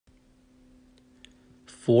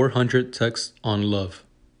400 Texts on Love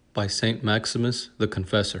by Saint Maximus the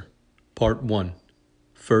Confessor. Part 1.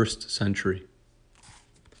 1st Century.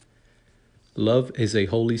 Love is a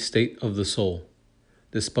holy state of the soul,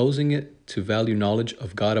 disposing it to value knowledge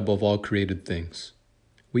of God above all created things.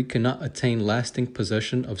 We cannot attain lasting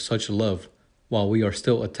possession of such love while we are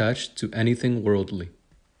still attached to anything worldly.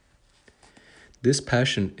 This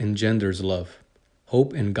passion engenders love.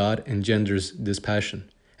 Hope in God engenders this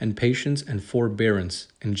passion, and patience and forbearance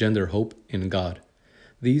engender hope in God.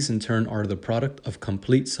 These in turn are the product of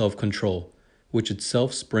complete self-control, which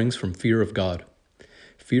itself springs from fear of God.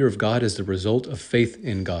 Fear of God is the result of faith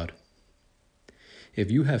in God. If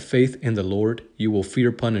you have faith in the Lord, you will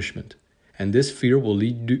fear punishment, and this fear will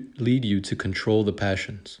lead you to control the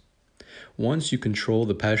passions. Once you control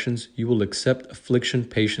the passions, you will accept affliction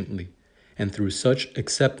patiently, and through such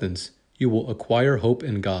acceptance, you will acquire hope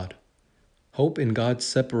in God. Hope in God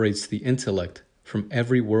separates the intellect from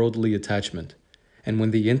every worldly attachment, and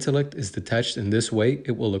when the intellect is detached in this way,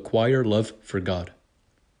 it will acquire love for God.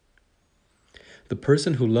 The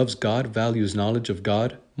person who loves God values knowledge of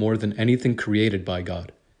God more than anything created by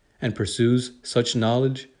God, and pursues such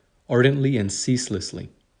knowledge ardently and ceaselessly.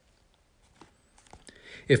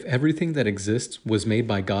 If everything that exists was made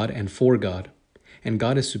by God and for God, and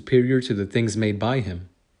God is superior to the things made by him,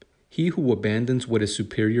 he who abandons what is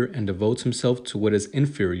superior and devotes himself to what is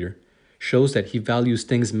inferior shows that he values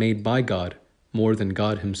things made by God more than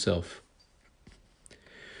God himself.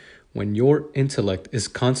 When your intellect is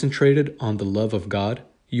concentrated on the love of God,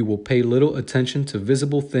 you will pay little attention to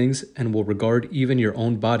visible things and will regard even your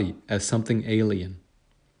own body as something alien.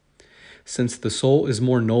 Since the soul is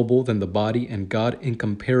more noble than the body and God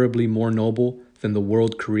incomparably more noble than the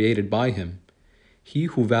world created by him, he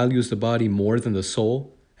who values the body more than the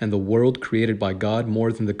soul and the world created by God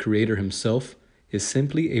more than the Creator himself is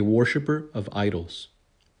simply a worshipper of idols.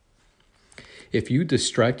 If you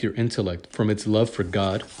distract your intellect from its love for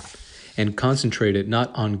God and concentrate it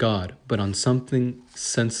not on God but on some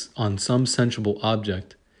sensible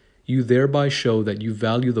object, you thereby show that you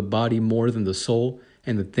value the body more than the soul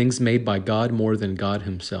and the things made by God more than God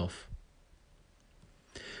himself.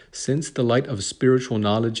 Since the light of spiritual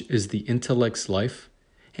knowledge is the intellect's life,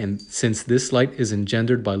 and since this light is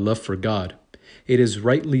engendered by love for God, it is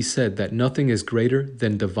rightly said that nothing is greater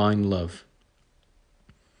than divine love.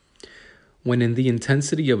 When in the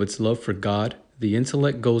intensity of its love for God, the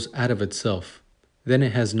intellect goes out of itself, then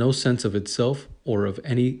it has no sense of itself or of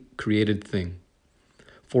any created thing.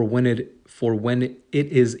 For when it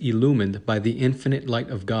is illumined by the infinite light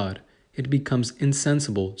of God, it becomes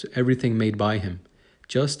insensible to everything made by him,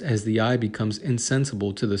 just as the eye becomes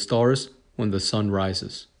insensible to the stars when the sun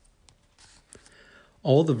rises.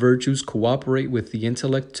 All the virtues cooperate with the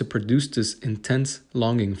intellect to produce this intense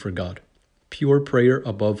longing for God, pure prayer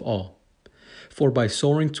above all. For by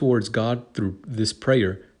soaring towards God through this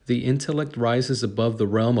prayer, the intellect rises above the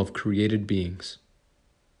realm of created beings.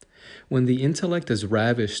 When the intellect is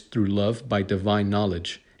ravished through love by divine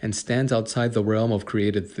knowledge and stands outside the realm of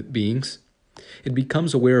created beings, it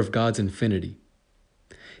becomes aware of God's infinity.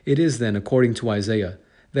 It is then, according to Isaiah,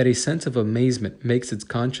 that a sense of amazement makes its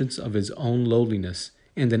conscience of his own lowliness,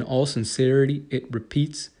 and in all sincerity it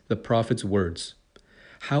repeats the prophet's words.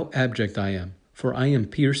 How abject I am, for I am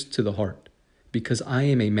pierced to the heart, because I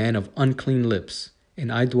am a man of unclean lips, and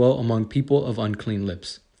I dwell among people of unclean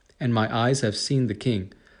lips, and my eyes have seen the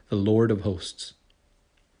King, the Lord of hosts.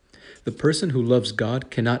 The person who loves God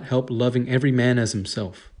cannot help loving every man as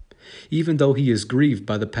himself, even though he is grieved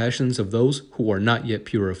by the passions of those who are not yet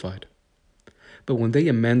purified. But when they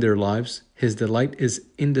amend their lives, his delight is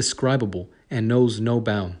indescribable and knows no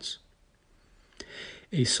bounds.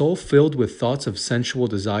 A soul filled with thoughts of sensual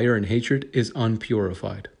desire and hatred is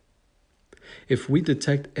unpurified. If we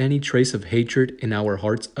detect any trace of hatred in our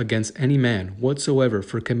hearts against any man whatsoever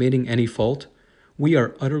for committing any fault, we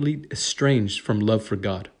are utterly estranged from love for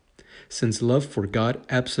God, since love for God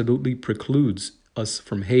absolutely precludes us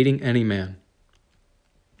from hating any man.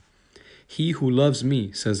 He who loves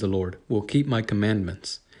me, says the Lord, will keep my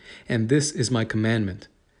commandments, and this is my commandment,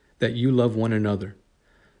 that you love one another.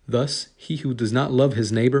 Thus, he who does not love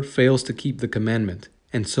his neighbor fails to keep the commandment,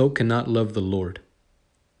 and so cannot love the Lord.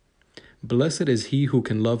 Blessed is he who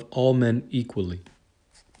can love all men equally.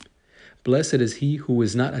 Blessed is he who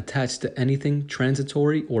is not attached to anything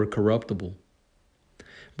transitory or corruptible.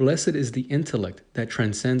 Blessed is the intellect that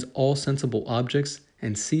transcends all sensible objects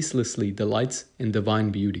and ceaselessly delights in divine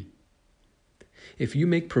beauty. If you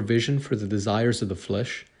make provision for the desires of the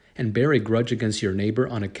flesh and bear a grudge against your neighbor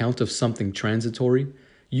on account of something transitory,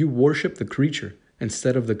 you worship the creature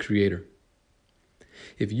instead of the Creator.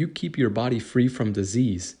 If you keep your body free from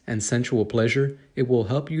disease and sensual pleasure, it will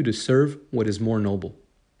help you to serve what is more noble.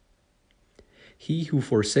 He who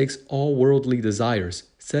forsakes all worldly desires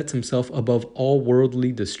sets himself above all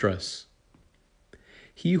worldly distress.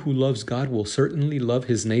 He who loves God will certainly love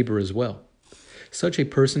his neighbor as well. Such a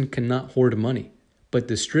person cannot hoard money, but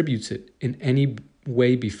distributes it in any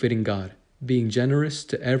way befitting God, being generous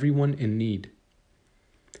to everyone in need.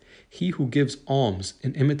 He who gives alms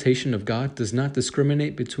in imitation of God does not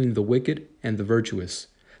discriminate between the wicked and the virtuous,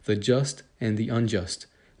 the just and the unjust,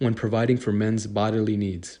 when providing for men's bodily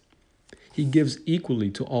needs. He gives equally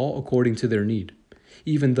to all according to their need,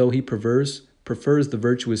 even though he prefers the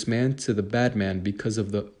virtuous man to the bad man because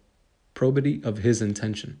of the probity of his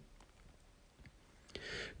intention.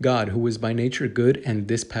 God, who is by nature good and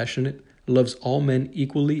dispassionate, loves all men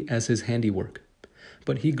equally as his handiwork.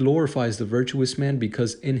 But he glorifies the virtuous man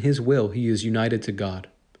because in his will he is united to God.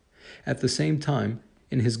 At the same time,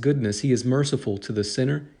 in his goodness he is merciful to the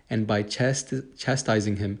sinner, and by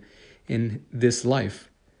chastising him in this life,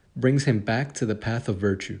 brings him back to the path of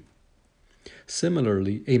virtue.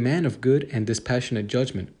 Similarly, a man of good and dispassionate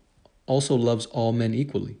judgment also loves all men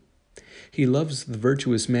equally. He loves the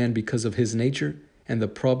virtuous man because of his nature and the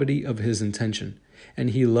probity of his intention, and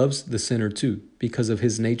he loves the sinner too because of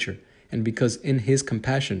his nature, and because in his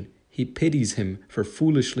compassion he pities him for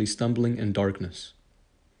foolishly stumbling in darkness.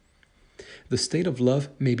 The state of love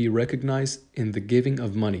may be recognized in the giving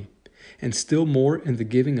of money, and still more in the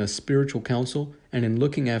giving of spiritual counsel and in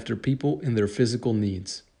looking after people in their physical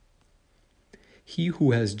needs. He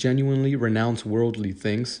who has genuinely renounced worldly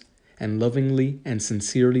things and lovingly and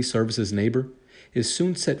sincerely serves his neighbor is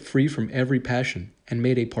soon set free from every passion and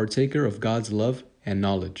made a partaker of God's love and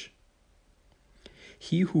knowledge.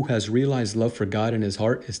 He who has realized love for God in his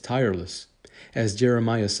heart is tireless, as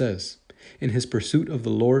Jeremiah says, in his pursuit of the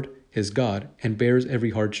Lord his God, and bears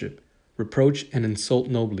every hardship, reproach and insult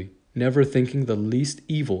nobly, never thinking the least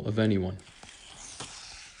evil of anyone.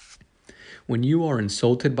 When you are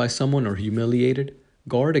insulted by someone or humiliated,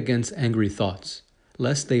 guard against angry thoughts,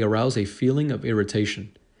 lest they arouse a feeling of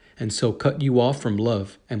irritation, and so cut you off from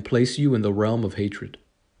love and place you in the realm of hatred.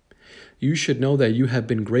 You should know that you have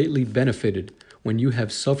been greatly benefited when you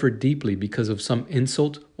have suffered deeply because of some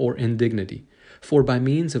insult or indignity, for by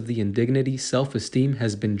means of the indignity self-esteem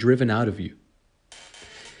has been driven out of you.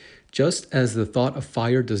 Just as the thought of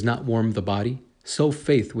fire does not warm the body, so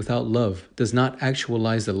faith without love does not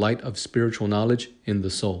actualize the light of spiritual knowledge in the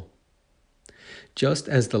soul. Just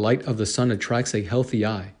as the light of the sun attracts a healthy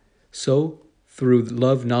eye, so through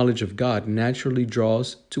love knowledge of God naturally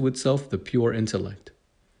draws to itself the pure intellect.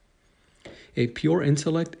 A pure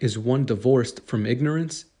intellect is one divorced from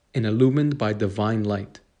ignorance and illumined by divine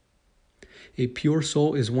light. A pure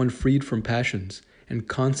soul is one freed from passions and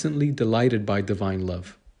constantly delighted by divine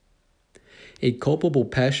love. A culpable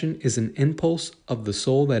passion is an impulse of the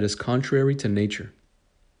soul that is contrary to nature.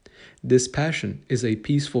 This passion is a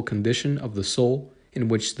peaceful condition of the soul in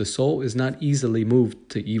which the soul is not easily moved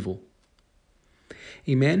to evil.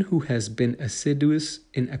 A man who has been assiduous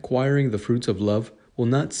in acquiring the fruits of love will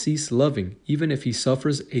not cease loving even if he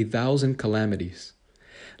suffers 1,000 calamities.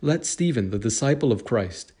 Let Stephen, the disciple of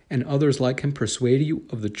Christ, and others like him persuade you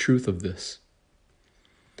of the truth of this.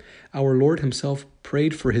 Our Lord himself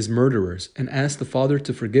prayed for his murderers and asked the Father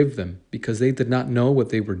to forgive them because they did not know what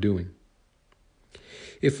they were doing.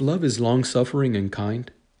 If love is long-suffering and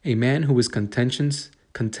kind, a man who is contentious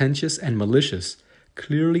and malicious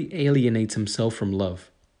clearly alienates himself from love.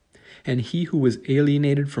 And he who is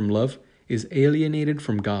alienated from love is alienated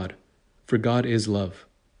from God, for God is love.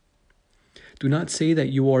 Do not say that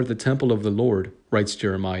you are the temple of the Lord, writes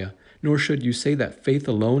Jeremiah, nor should you say that faith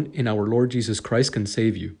alone in our Lord Jesus Christ can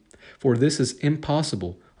save you, for this is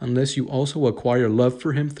impossible unless you also acquire love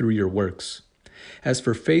for him through your works. As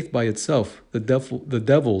for faith by itself, the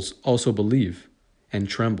devils also believe and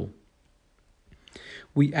tremble.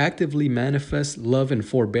 We actively manifest love and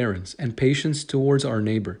forbearance and patience towards our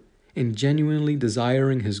neighbor, in genuinely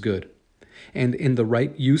desiring his good, and in the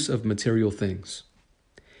right use of material things.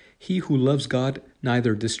 He who loves God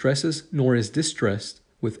neither distresses nor is distressed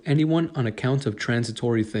with anyone on account of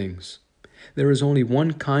transitory things. There is only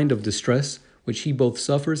one kind of distress which he both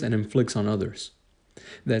suffers and inflicts on others,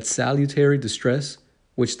 that salutary distress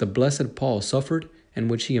which the blessed Paul suffered and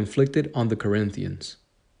which he inflicted on the Corinthians.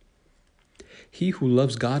 He who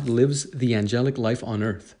loves God lives the angelic life on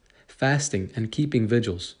earth, fasting and keeping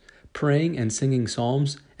vigils, praying and singing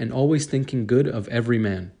psalms, and always thinking good of every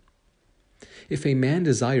man. If a man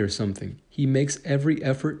desires something, he makes every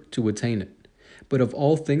effort to attain it. But of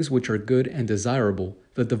all things which are good and desirable,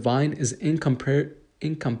 the divine is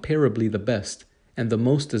incomparably the best, and the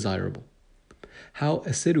most desirable. How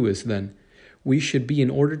assiduous, then, we should be in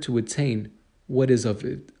order to attain what is of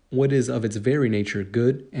its very nature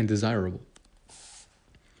good and desirable.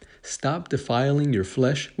 Stop defiling your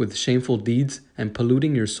flesh with shameful deeds and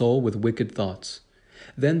polluting your soul with wicked thoughts.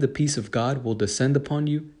 Then the peace of God will descend upon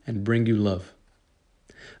you and bring you love.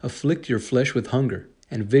 Afflict your flesh with hunger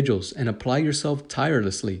and vigils, and apply yourself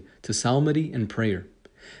tirelessly to psalmody and prayer.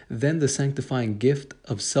 Then the sanctifying gift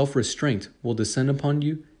of self-restraint will descend upon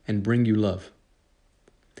you and bring you love.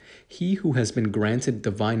 He who has been granted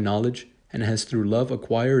divine knowledge and has through love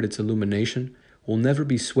acquired its illumination will never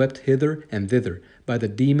be swept hither and thither by the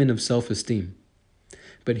demon of self-esteem.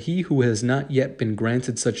 But he who has not yet been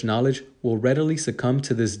granted such knowledge will readily succumb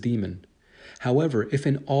to this demon. However, if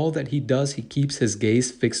in all that he does he keeps his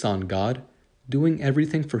gaze fixed on God, doing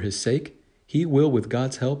everything for his sake, he will, with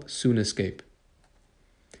God's help, soon escape.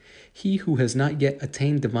 He who has not yet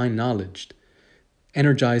attained divine knowledge,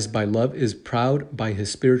 energized by love, is proud by his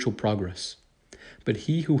spiritual progress. But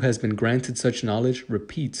he who has been granted such knowledge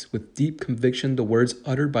repeats with deep conviction the words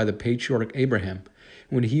uttered by the patriarch Abraham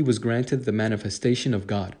when he was granted the manifestation of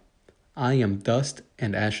God: I am dust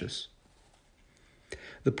and ashes.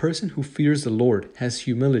 The person who fears the Lord has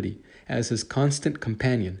humility as his constant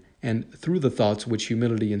companion, and through the thoughts which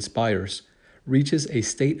humility inspires, reaches a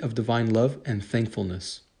state of divine love and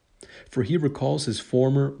thankfulness. For he recalls his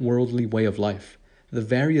former worldly way of life, the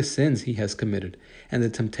various sins he has committed, and the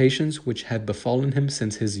temptations which had befallen him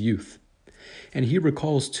since his youth. And he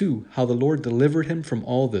recalls too how the Lord delivered him from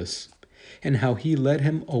all this, and how he led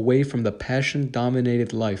him away from the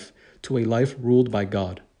passion-dominated life to a life ruled by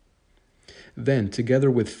God. Then,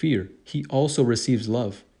 together with fear, he also receives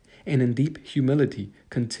love, and in deep humility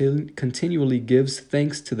continually gives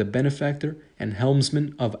thanks to the benefactor and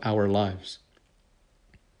helmsman of our lives.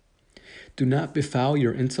 Do not befoul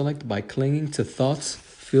your intellect by clinging to thoughts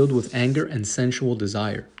filled with anger and sensual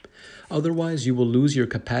desire. Otherwise, you will lose your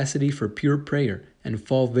capacity for pure prayer and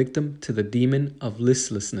fall victim to the demon of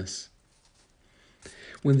listlessness.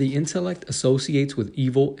 When the intellect associates with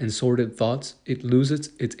evil and sordid thoughts, it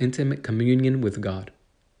loses its intimate communion with God.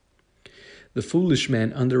 The foolish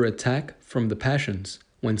man under attack from the passions,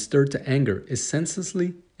 when stirred to anger, is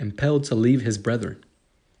senselessly impelled to leave his brethren.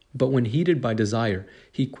 But when heated by desire,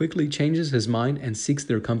 he quickly changes his mind and seeks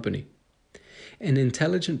their company. An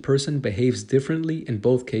intelligent person behaves differently in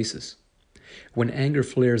both cases. When anger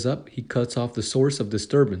flares up, he cuts off the source of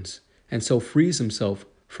disturbance, and so frees himself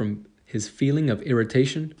from his feeling of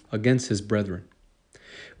irritation against his brethren.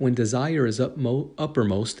 When desire is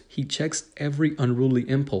uppermost, he checks every unruly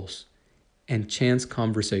impulse and chance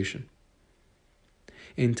conversation.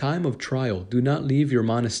 In time of trial, do not leave your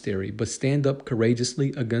monastery, but stand up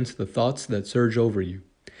courageously against the thoughts that surge over you,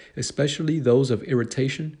 especially those of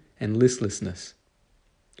irritation and listlessness.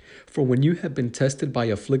 For when you have been tested by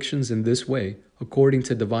afflictions in this way, according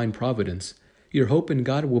to divine providence, your hope in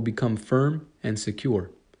God will become firm and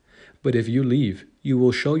secure. But if you leave, you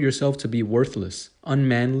will show yourself to be worthless,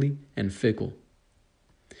 unmanly, and fickle.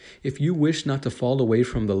 If you wish not to fall away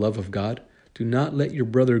from the love of God, do not let your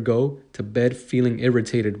brother go to bed feeling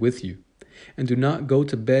irritated with you, and do not go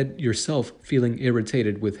to bed yourself feeling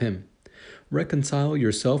irritated with him. Reconcile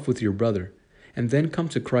yourself with your brother, and then come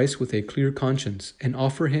to Christ with a clear conscience and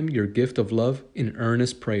offer him your gift of love in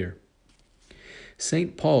earnest prayer.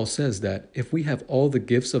 St. Paul says that if we have all the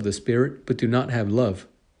gifts of the Spirit but do not have love,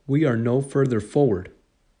 we are no further forward.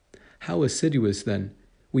 How assiduous, then,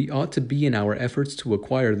 we ought to be in our efforts to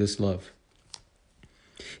acquire this love.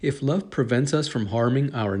 If love prevents us from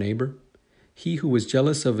harming our neighbor, he who is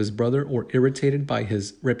jealous of his brother or irritated by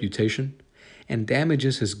his reputation, and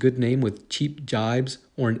damages his good name with cheap jibes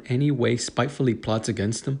or in any way spitefully plots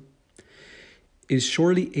against him, is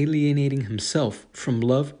surely alienating himself from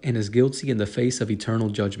love and is guilty in the face of eternal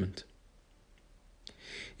judgment.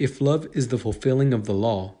 If love is the fulfilling of the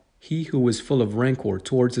law, he who is full of rancor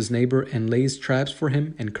towards his neighbor and lays traps for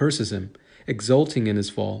him and curses him, exulting in his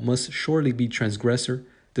fall, must surely be transgressor,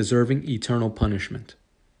 deserving eternal punishment.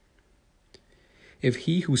 If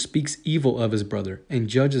he who speaks evil of his brother and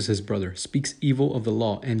judges his brother speaks evil of the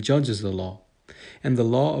law and judges the law, and the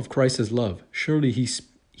law of Christ is love, surely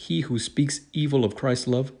he who speaks evil of Christ's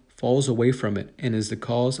love falls away from it and is the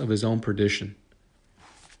cause of his own perdition.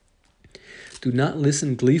 Do not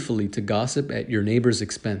listen gleefully to gossip at your neighbor's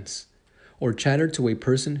expense, or chatter to a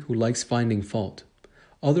person who likes finding fault.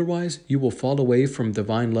 Otherwise, you will fall away from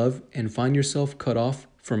divine love and find yourself cut off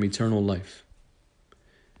from eternal life.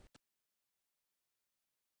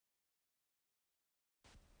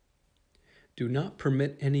 Do not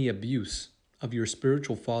permit any abuse of your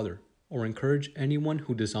spiritual father or encourage anyone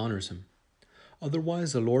who dishonors him.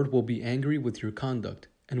 Otherwise, the Lord will be angry with your conduct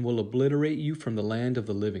and will obliterate you from the land of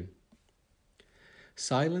the living.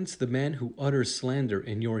 Silence the man who utters slander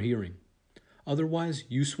in your hearing. Otherwise,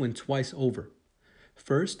 you swim twice over.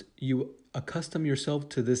 First, you accustom yourself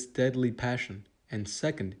to this deadly passion, and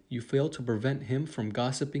second, you fail to prevent him from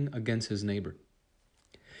gossiping against his neighbor.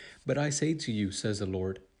 But I say to you, says the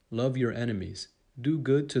Lord, love your enemies, do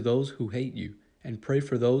good to those who hate you, and pray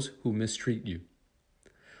for those who mistreat you.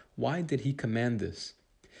 Why did he command this?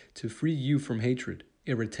 To free you from hatred,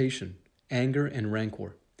 irritation, anger, and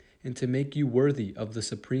rancor, and to make you worthy of the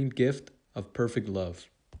supreme gift of perfect love.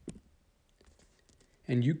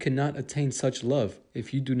 And you cannot attain such love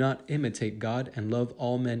if you do not imitate God and love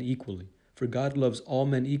all men equally. For God loves all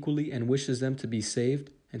men equally and wishes them to be saved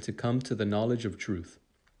and to come to the knowledge of truth.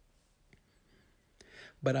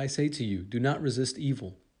 But I say to you, do not resist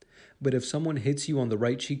evil. But if someone hits you on the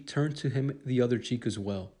right cheek, turn to him the other cheek as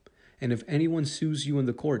well. And if anyone sues you in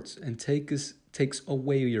the courts and takes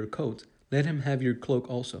away your coat, let him have your cloak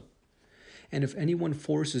also. And if anyone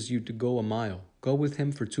forces you to go a mile, go with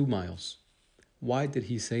him for 2 miles. Why did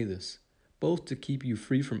he say this? Both to keep you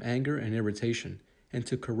free from anger and irritation, and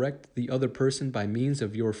to correct the other person by means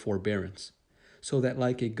of your forbearance, so that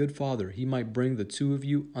like a good father he might bring the 2 of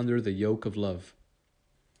you under the yoke of love.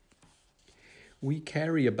 We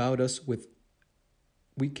carry about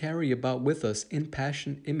with us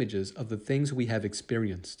impassioned images of the things we have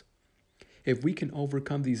experienced. If we can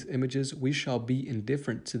overcome these images, we shall be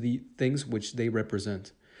indifferent to the things which they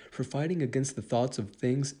represent. For fighting against the thoughts of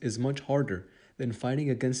things is much harder than fighting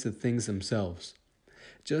against the things themselves.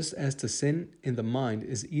 Just as to sin in the mind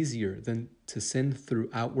is easier than to sin through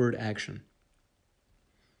outward action.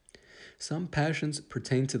 Some passions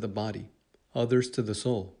pertain to the body, others to the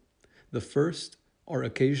soul. The first are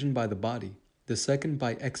occasioned by the body, the second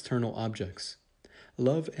by external objects.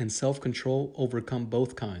 Love and self-control overcome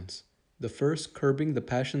both kinds, the first curbing the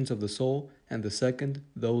passions of the soul, and the second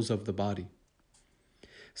those of the body.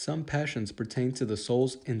 Some passions pertain to the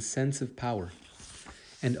soul's insensitive power,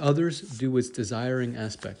 and others do its desiring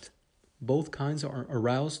aspect. Both kinds are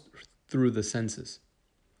aroused through the senses.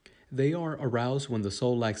 They are aroused when the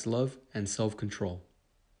soul lacks love and self-control.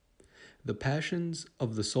 The passions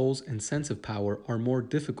of the soul's insensitive power are more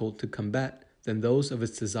difficult to combat than those of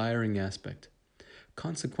its desiring aspect.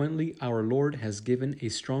 Consequently, our Lord has given a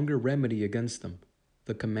stronger remedy against them,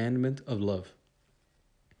 the commandment of love.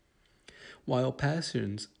 While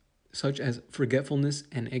passions such as forgetfulness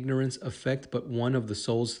and ignorance affect but one of the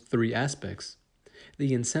soul's 3 aspects,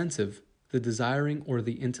 the insensitive, the desiring, or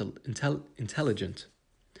the intelligent.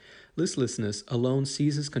 Listlessness alone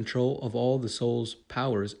seizes control of all the soul's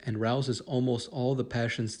powers and rouses almost all the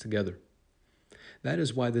passions together. That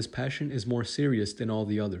is why this passion is more serious than all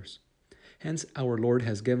the others. Hence our Lord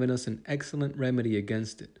has given us an excellent remedy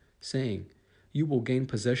against it, saying, "You will gain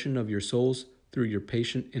possession of your souls through your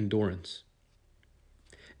patient endurance."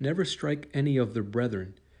 Never strike any of the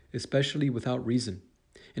brethren, especially without reason,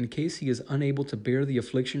 in case he is unable to bear the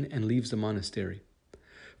affliction and leaves the monastery.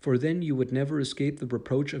 For then you would never escape the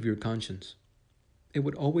reproach of your conscience. It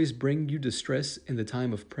would always bring you distress in the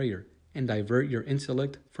time of prayer and divert your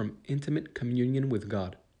intellect from intimate communion with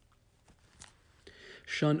God.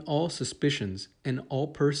 Shun all suspicions and all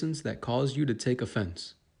persons that cause you to take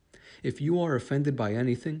offense. If you are offended by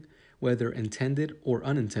anything, whether intended or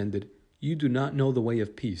unintended, you do not know the way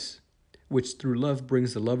of peace, which through love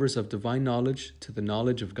brings the lovers of divine knowledge to the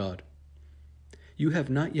knowledge of God. You have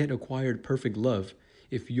not yet acquired perfect love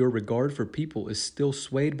if your regard for people is still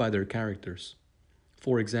swayed by their characters.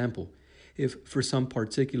 For example, if for some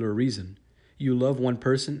particular reason you love one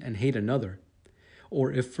person and hate another,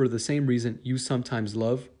 or if for the same reason you sometimes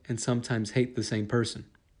love and sometimes hate the same person.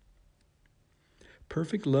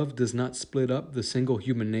 Perfect love does not split up the single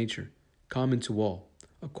human nature, common to all,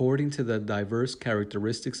 according to the diverse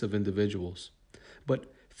characteristics of individuals.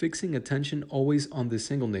 But fixing attention always on this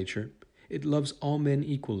single nature, it loves all men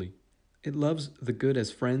equally. It loves the good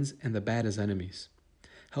as friends and the bad as enemies,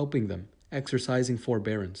 helping them, exercising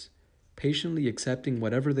forbearance, patiently accepting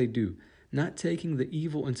whatever they do, not taking the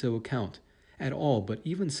evil into account at all, but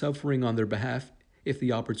even suffering on their behalf if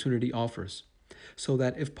the opportunity offers, so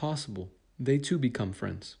that if possible, they too become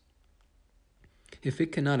friends. If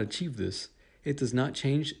it cannot achieve this, it does not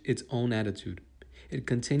change its own attitude. It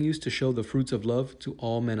continues to show the fruits of love to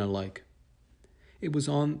all men alike. It was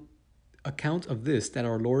on account of this that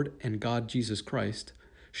our Lord and God Jesus Christ,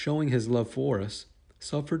 showing his love for us,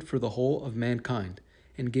 suffered for the whole of mankind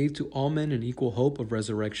and gave to all men an equal hope of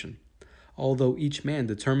resurrection, although each man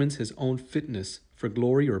determines his own fitness for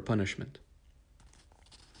glory or punishment.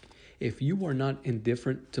 If you are not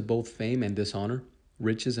indifferent to both fame and dishonor,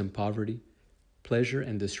 riches and poverty, pleasure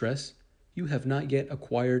and distress, you have not yet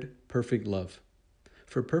acquired perfect love.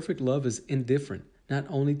 For perfect love is indifferent not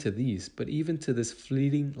only to these, but even to this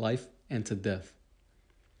fleeting life and to death.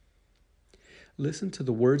 Listen to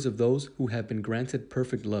the words of those who have been granted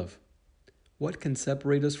perfect love. What can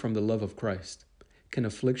separate us from the love of Christ? Can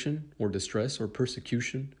affliction or distress or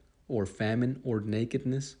persecution or famine or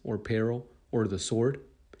nakedness or peril or the sword?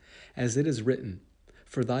 As it is written,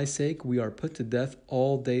 "For thy sake we are put to death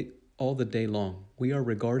all the day long. We are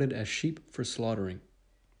regarded as sheep for slaughtering."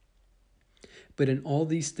 But in all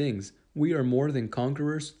these things we are more than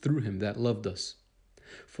conquerors through him that loved us.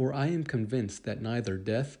 For I am convinced that neither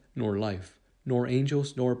death nor life, nor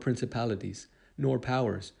angels nor principalities, nor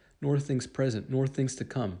powers, nor things present, nor things to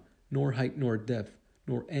come, nor height nor depth,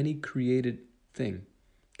 nor any created thing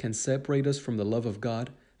can separate us from the love of God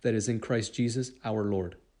that is in Christ Jesus our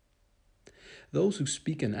Lord. Those who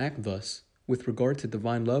speak and act thus, with regard to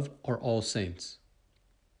divine love, are all saints.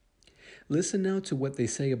 Listen now to what they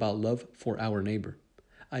say about love for our neighbor.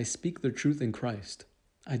 I speak the truth in Christ.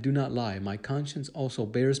 I do not lie. My conscience also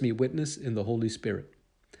bears me witness in the Holy Spirit.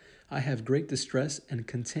 I have great distress and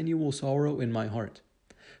continual sorrow in my heart,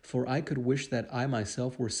 for I could wish that I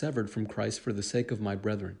myself were severed from Christ for the sake of my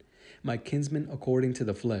brethren, my kinsmen according to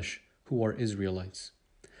the flesh, who are Israelites.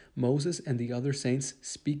 Moses and the other saints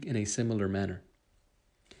speak in a similar manner.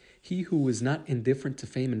 He who is not indifferent to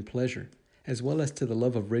fame and pleasure, as well as to the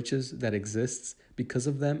love of riches that exists because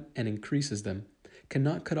of them and increases them,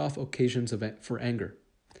 cannot cut off occasions for anger.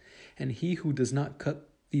 And he who does not cut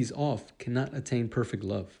these off cannot attain perfect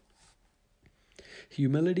love.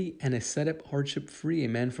 Humility and ascetic hardship free a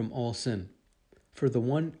man from all sin. For the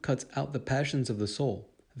one cuts out the passions of the soul,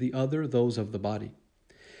 the other those of the body.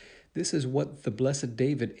 This is what the blessed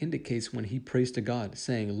David indicates when he prays to God,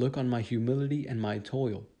 saying, "Look on my humility and my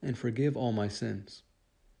toil, and forgive all my sins."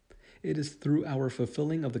 It is through our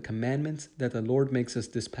fulfilling of the commandments that the Lord makes us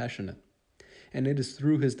dispassionate, and it is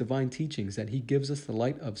through his divine teachings that he gives us the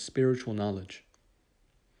light of spiritual knowledge.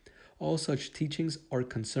 All such teachings are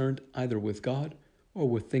concerned either with God or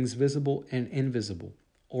with things visible and invisible,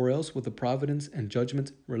 or else with the providence and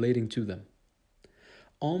judgment relating to them.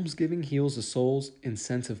 Almsgiving heals the soul's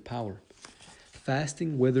incentive power.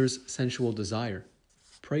 Fasting withers sensual desire.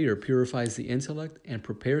 Prayer purifies the intellect and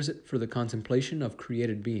prepares it for the contemplation of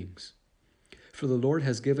created beings. For the Lord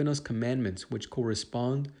has given us commandments which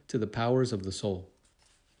correspond to the powers of the soul.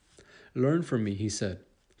 "Learn from me," he said,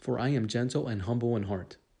 "for I am gentle and humble in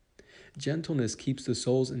heart." Gentleness keeps the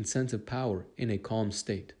soul's incentive power in a calm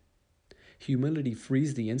state. Humility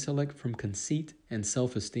frees the intellect from conceit and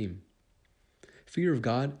self-esteem. Fear of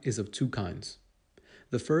God is of two kinds.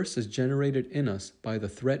 The first is generated in us by the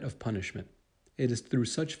threat of punishment. It is through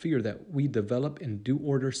such fear that we develop in due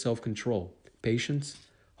order self-control, patience,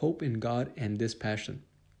 hope in God, and dispassion.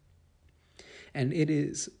 And it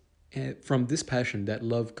is from this passion that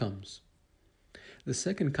love comes. The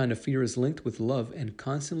second kind of fear is linked with love and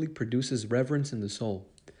constantly produces reverence in the soul,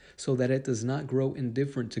 so that it does not grow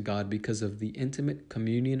indifferent to God because of the intimate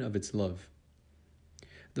communion of its love.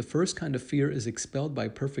 The first kind of fear is expelled by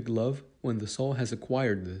perfect love when the soul has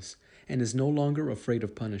acquired this and is no longer afraid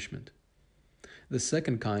of punishment. The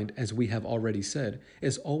second kind, as we have already said,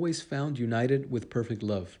 is always found united with perfect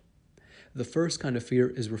love. The first kind of fear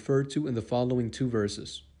is referred to in the following two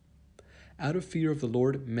verses. "Out of fear of the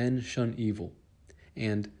Lord men shun evil,"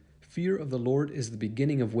 and "Fear of the Lord is the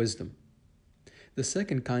beginning of wisdom." The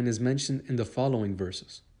second kind is mentioned in the following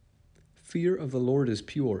verses. "Fear of the Lord is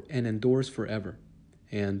pure and endures forever,"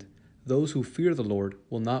 and "Those who fear the Lord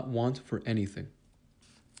will not want for anything."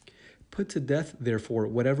 Put to death, therefore,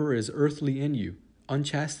 whatever is earthly in you,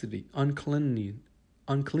 unchastity, uncleanness,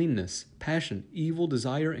 passion, evil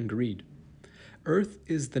desire, and greed. Earth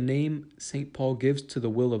is the name St. Paul gives to the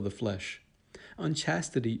will of the flesh.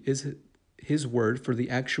 Unchastity is his word for the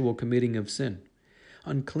actual committing of sin.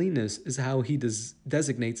 Uncleanness is how he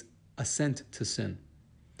designates assent to sin.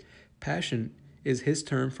 Passion is his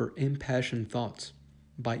term for impassioned thoughts.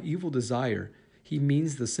 By evil desire, he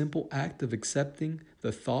means the simple act of accepting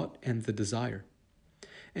the thought and the desire.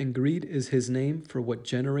 And greed is his name for what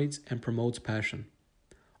generates and promotes passion.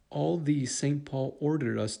 All these St. Paul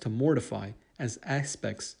ordered us to mortify as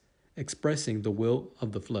aspects expressing the will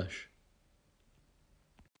of the flesh.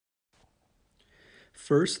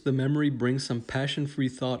 First, the memory brings some passion-free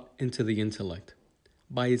thought into the intellect.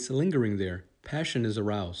 By its lingering there, passion is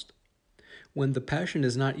aroused. When the passion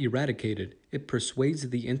is not eradicated, it persuades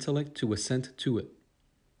the intellect to assent to it.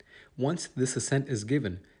 Once this assent is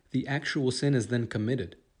given, the actual sin is then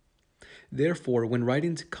committed. Therefore, when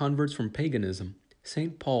writing to converts from paganism,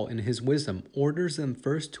 St. Paul, in his wisdom, orders them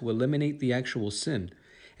first to eliminate the actual sin,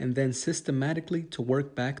 and then systematically to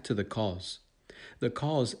work back to the cause. The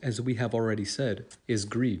cause, as we have already said, is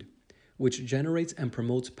greed, which generates and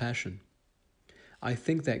promotes passion. I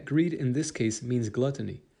think that greed in this case means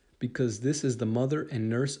gluttony, because this is the mother and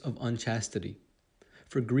nurse of unchastity.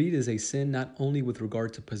 For greed is a sin not only with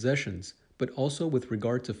regard to possessions, but also with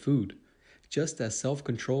regard to food, just as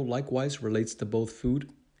self-control likewise relates to both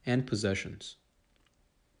food and possessions.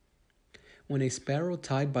 When a sparrow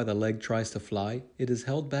tied by the leg tries to fly, it is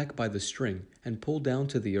held back by the string and pulled down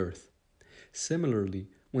to the earth. Similarly,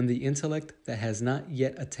 when the intellect that has not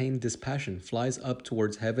yet attained dispassion flies up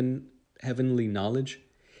towards heavenly knowledge,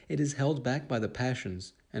 it is held back by the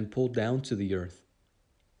passions and pulled down to the earth.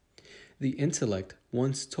 The intellect,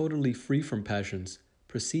 once totally free from passions,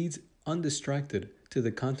 proceeds undistracted to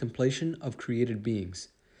the contemplation of created beings,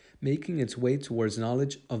 making its way towards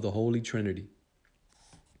knowledge of the Holy Trinity.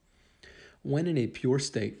 When in a pure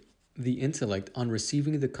state, the intellect, on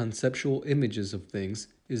receiving the conceptual images of things,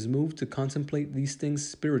 is moved to contemplate these things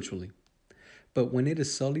spiritually. But when it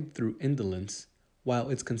is sullied through indolence, while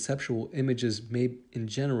its conceptual images may in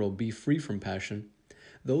general be free from passion,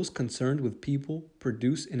 those concerned with people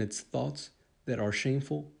produce in its thoughts that are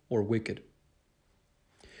shameful or wicked.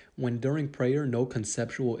 When during prayer no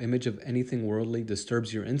conceptual image of anything worldly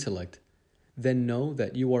disturbs your intellect, then know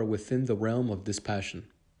that you are within the realm of dispassion.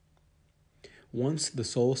 Once the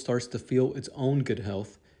soul starts to feel its own good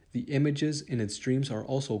health, the images in its dreams are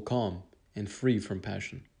also calm and free from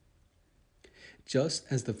passion. Just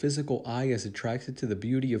as the physical eye is attracted to the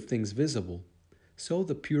beauty of things visible, so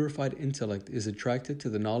the purified intellect is attracted to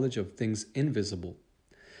the knowledge of things invisible.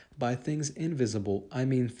 By things invisible, I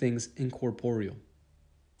mean things incorporeal.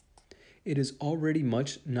 It is already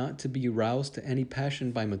much not to be roused to any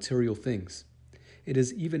passion by material things. It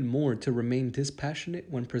is even more to remain dispassionate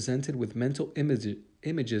when presented with mental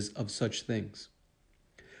images of such things.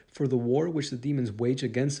 For the war which the demons wage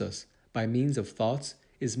against us by means of thoughts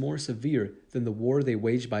is more severe than the war they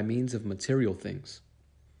wage by means of material things.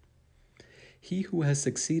 He who has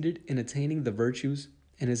succeeded in attaining the virtues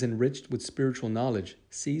and is enriched with spiritual knowledge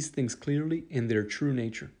sees things clearly in their true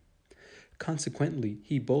nature. Consequently,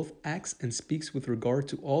 he both acts and speaks with regard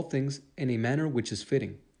to all things in a manner which is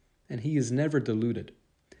fitting, and he is never deluded.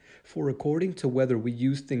 For according to whether we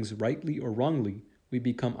use things rightly or wrongly, we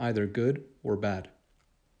become either good or bad.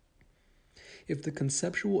 If the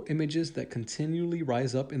conceptual images that continually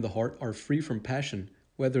rise up in the heart are free from passion,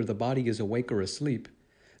 whether the body is awake or asleep,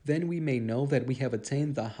 then we may know that we have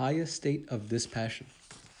attained the highest state of dispassion.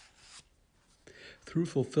 Through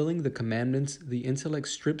fulfilling the commandments, the intellect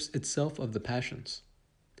strips itself of the passions.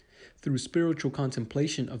 Through spiritual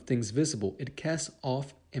contemplation of things visible, it casts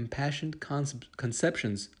off impassioned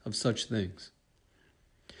conceptions of such things.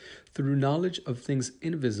 Through knowledge of things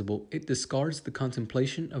invisible, it discards the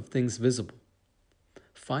contemplation of things visible.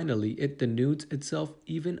 Finally, it denudes itself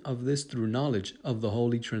even of this through knowledge of the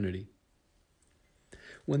Holy Trinity.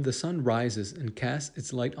 When the sun rises and casts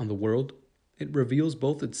its light on the world, it reveals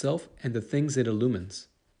both itself and the things it illumines.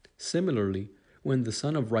 Similarly, when the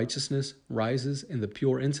Sun of Righteousness rises in the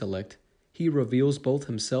pure intellect, he reveals both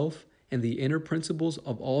himself and the inner principles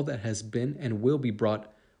of all that has been and will be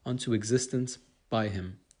brought unto existence by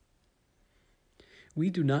him.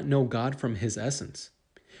 We do not know God from his essence.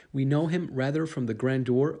 We know him rather from the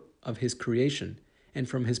grandeur of his creation and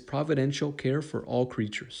from his providential care for all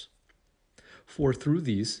creatures. For through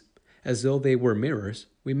these, as though they were mirrors,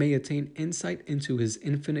 we may attain insight into his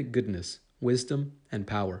infinite goodness, wisdom, and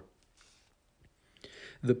power.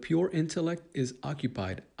 The pure intellect is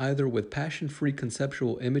occupied either with passion-free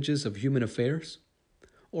conceptual images of human affairs,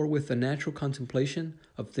 or with the natural contemplation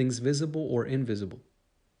of things visible or invisible,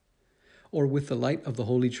 or with the light of the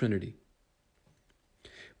Holy Trinity.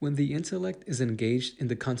 When the intellect is engaged in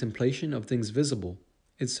the contemplation of things visible,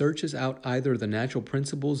 it searches out either the natural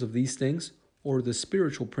principles of these things or the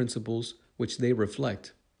spiritual principles which they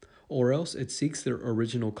reflect, or else it seeks their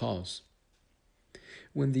original cause.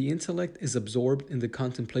 When the intellect is absorbed in the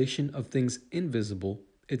contemplation of things invisible,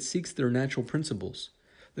 it seeks their natural principles,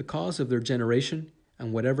 the cause of their generation,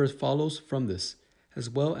 and whatever follows from this, as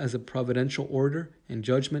well as the providential order and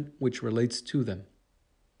judgment which relates to them.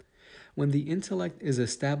 When the intellect is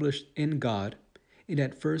established in God, it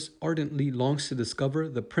at first ardently longs to discover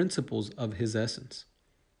the principles of his essence.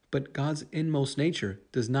 But God's inmost nature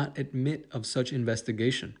does not admit of such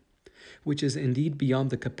investigation, which is indeed beyond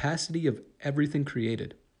the capacity of everything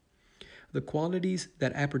created. The qualities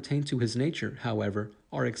that appertain to his nature, however,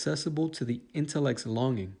 are accessible to the intellect's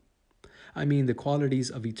longing. I mean the qualities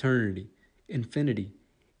of eternity, infinity,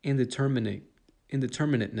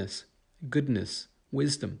 indeterminateness, goodness,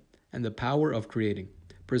 wisdom, and the power of creating,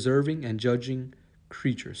 preserving, and judging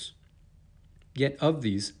creatures. Yet of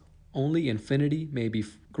these, only infinity may be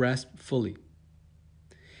grasped fully.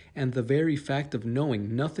 And the very fact of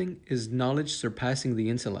knowing nothing is knowledge surpassing the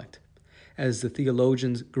intellect, as the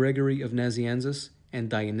theologians Gregory of Nazianzus and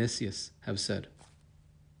Dionysius have said.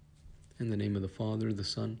 In the name of the Father, the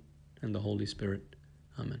Son, and the Holy Spirit.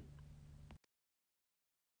 Amen.